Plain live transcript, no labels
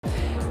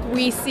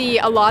we see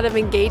a lot of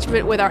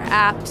engagement with our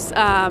apps.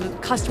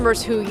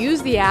 Customers who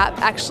use the app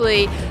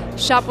actually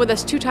shop with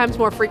us 2 times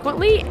more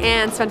frequently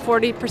and spend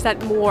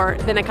 40% more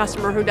than a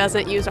customer who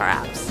doesn't use our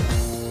apps.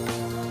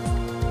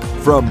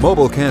 From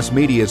Mobilecast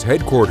Media's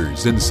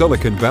headquarters in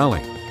Silicon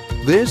Valley,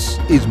 this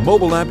is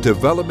Mobile App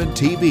Development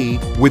TV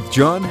with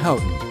John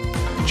Houghton.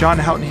 John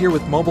Houghton here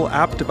with Mobile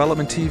App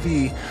Development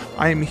TV.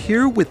 I am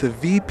here with the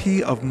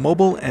VP of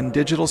Mobile and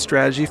Digital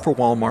Strategy for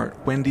Walmart,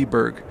 Wendy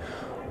Berg.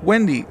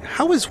 Wendy,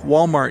 how is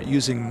Walmart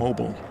using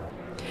mobile?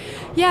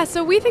 Yeah,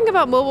 so we think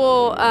about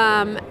mobile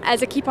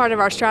as a key part of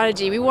our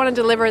strategy. We want to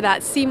deliver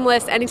that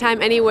seamless,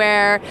 anytime,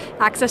 anywhere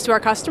access to our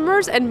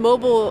customers, and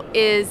mobile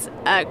is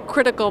a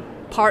critical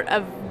part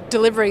of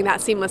delivering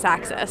that seamless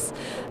access.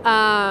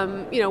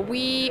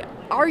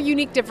 Our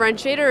unique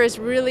differentiator is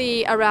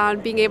really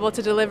around being able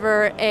to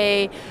deliver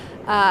a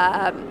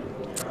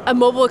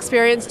mobile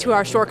experience to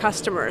our store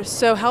customers.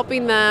 So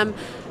helping them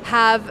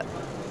have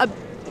a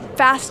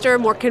faster,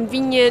 more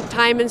convenient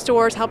time in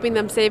stores, helping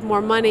them save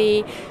more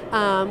money.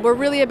 We're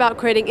really about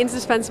creating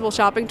indispensable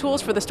shopping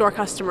tools for the store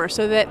customer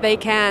so that they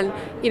can,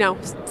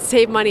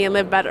 save money and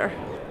live better.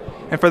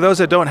 And for those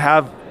that don't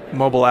have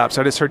mobile apps,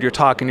 I just heard your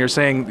talk, and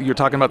you're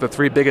talking about the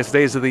 3 biggest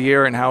days of the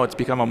year and how it's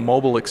become a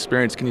mobile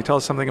experience. Can you tell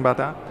us something about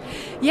that?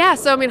 Yeah,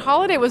 so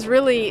holiday was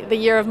really the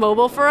year of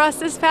mobile for us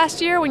this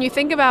past year. When you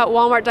think about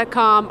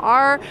Walmart.com,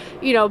 our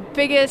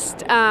biggest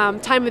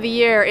time of the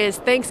year is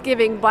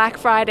Thanksgiving, Black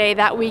Friday,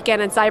 that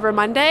weekend, and Cyber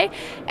Monday.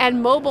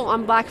 And mobile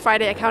on Black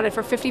Friday accounted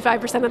for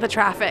 55% of the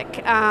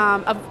traffic,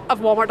 of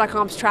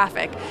Walmart.com's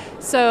traffic.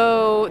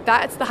 So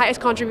that's the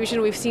highest contribution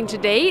we've seen to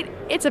date.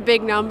 It's a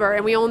big number,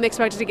 and we only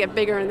expect it to get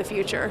bigger in the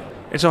future.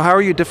 And so how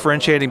are you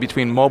differentiating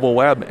between mobile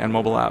web and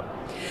mobile app?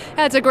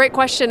 That's a great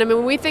question.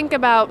 When we think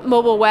about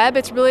mobile web,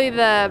 it's really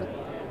the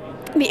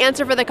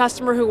answer for the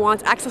customer who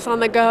wants access on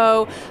the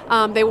go.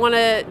 They want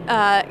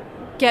to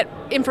get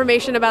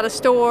information about a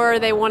store.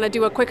 They want to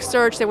do a quick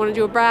search. They want to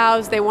do a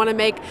browse. They want to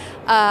make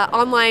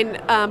online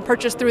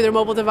purchase through their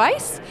mobile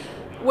device.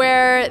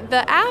 Where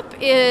the app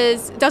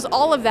does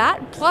all of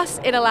that, plus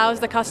it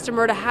allows the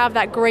customer to have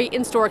that great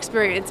in-store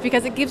experience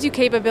because it gives you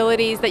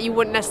capabilities that you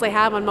wouldn't necessarily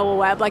have on mobile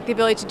web, like the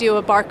ability to do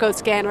a barcode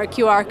scan or a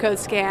QR code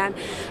scan,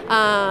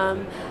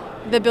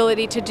 the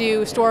ability to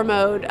do store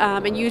mode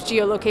and use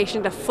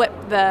geolocation to flip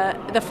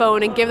the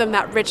phone and give them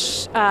that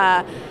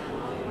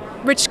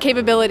rich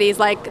capabilities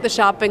like the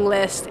shopping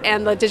list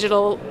and the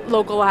digital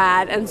local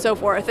ad and so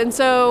forth. And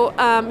so,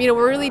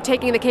 we're really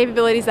taking the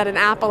capabilities that an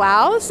app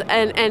allows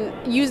and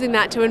using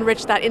that to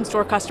enrich that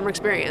in-store customer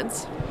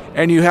experience.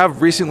 And you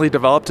have recently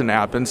developed an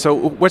app, and so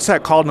what's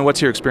that called and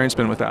what's your experience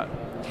been with that?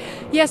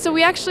 Yeah, so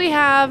we actually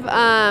have,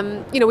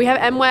 we have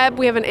MWeb,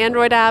 we have an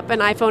Android app, an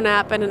iPhone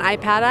app, and an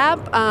iPad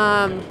app.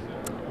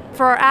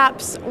 For our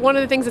apps, one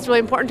of the things that's really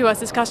important to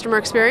us is customer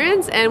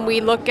experience, and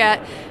we look at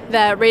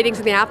the ratings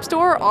in the App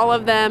Store. All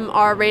of them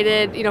are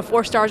rated,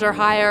 4 stars or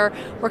higher.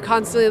 We're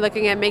constantly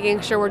looking at making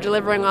sure we're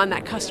delivering on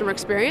that customer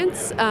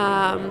experience.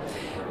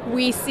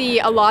 We see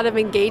a lot of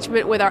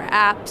engagement with our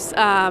apps.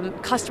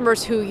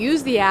 Customers who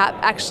use the app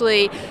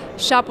actually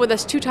shop with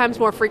us 2 times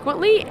more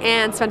frequently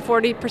and spend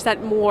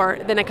 40% more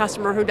than a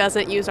customer who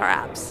doesn't use our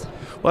apps.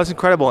 Well, that's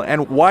incredible.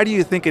 And why do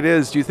you think it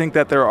is? Do you think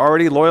that they're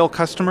already loyal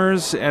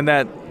customers and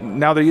that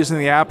now they're using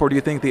the app, or do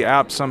you think the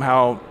app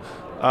somehow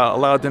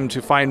allowed them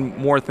to find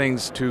more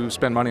things to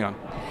spend money on?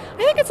 I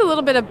think it's a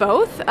little bit of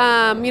both.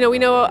 We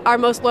know our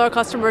most loyal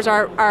customers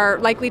are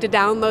likely to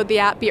download the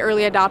app, be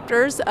early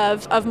adopters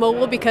of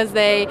mobile because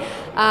they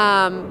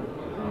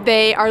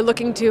are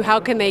looking to how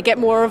can they get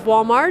more of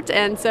Walmart,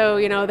 and so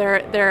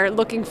they're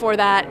looking for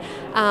that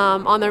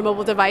on their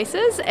mobile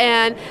devices,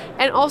 and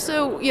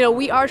also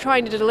we are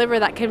trying to deliver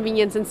that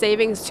convenience and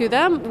savings to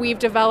them. We've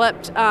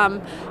developed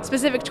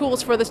specific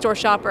tools for the store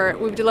shopper.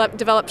 We've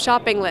developed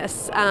shopping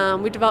lists.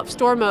 We've developed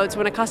store modes.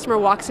 When a customer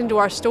walks into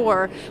our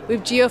store,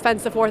 we've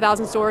geofenced the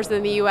 4,000 stores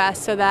in the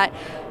U.S. so that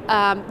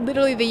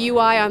literally the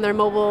UI on their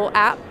mobile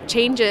app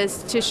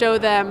changes to show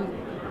them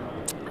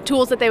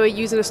tools that they would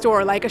use in a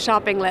store, like a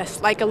shopping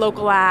list, like a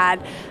local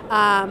ad,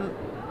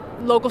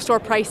 local store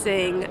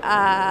pricing,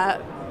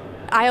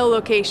 aisle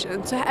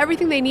location. So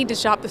everything they need to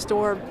shop the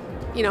store,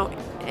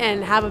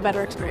 and have a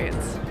better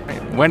experience.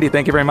 Right. Wendy,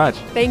 thank you very much.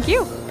 Thank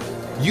you.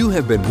 You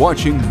have been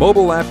watching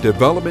Mobile App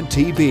Development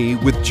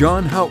TV with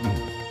John Houghton.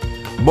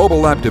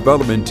 Mobile App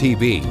Development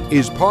TV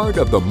is part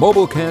of the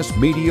Mobilecast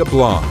Media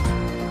blog.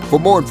 For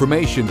more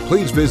information,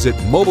 please visit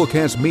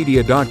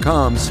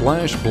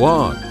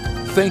mobilecastmedia.com/blog.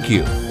 Thank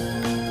you.